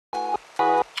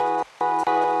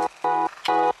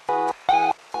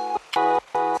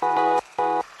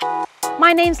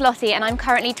My name's Lottie and I'm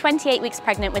currently 28 weeks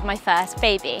pregnant with my first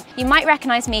baby. You might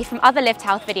recognise me from other Lived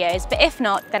Health videos, but if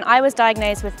not, then I was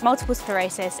diagnosed with multiple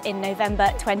sclerosis in November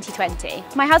 2020.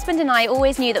 My husband and I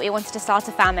always knew that we wanted to start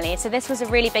a family, so this was a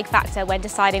really big factor when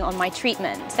deciding on my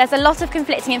treatment. There's a lot of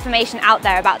conflicting information out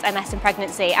there about MS and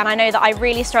pregnancy, and I know that I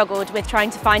really struggled with trying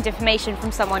to find information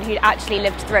from someone who'd actually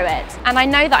lived through it. And I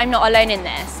know that I'm not alone in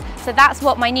this. So that's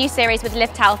what my new series with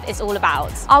Lived Health is all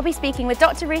about. I'll be speaking with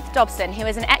Dr. Ruth Dobson, who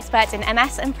is an expert in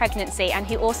MS and pregnancy and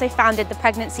who also founded the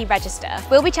Pregnancy Register.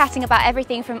 We'll be chatting about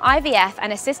everything from IVF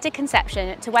and assisted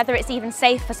conception to whether it's even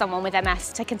safe for someone with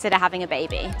MS to consider having a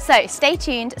baby. So stay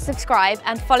tuned, subscribe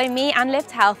and follow me and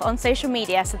Lived Health on social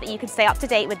media so that you can stay up to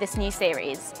date with this new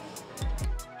series.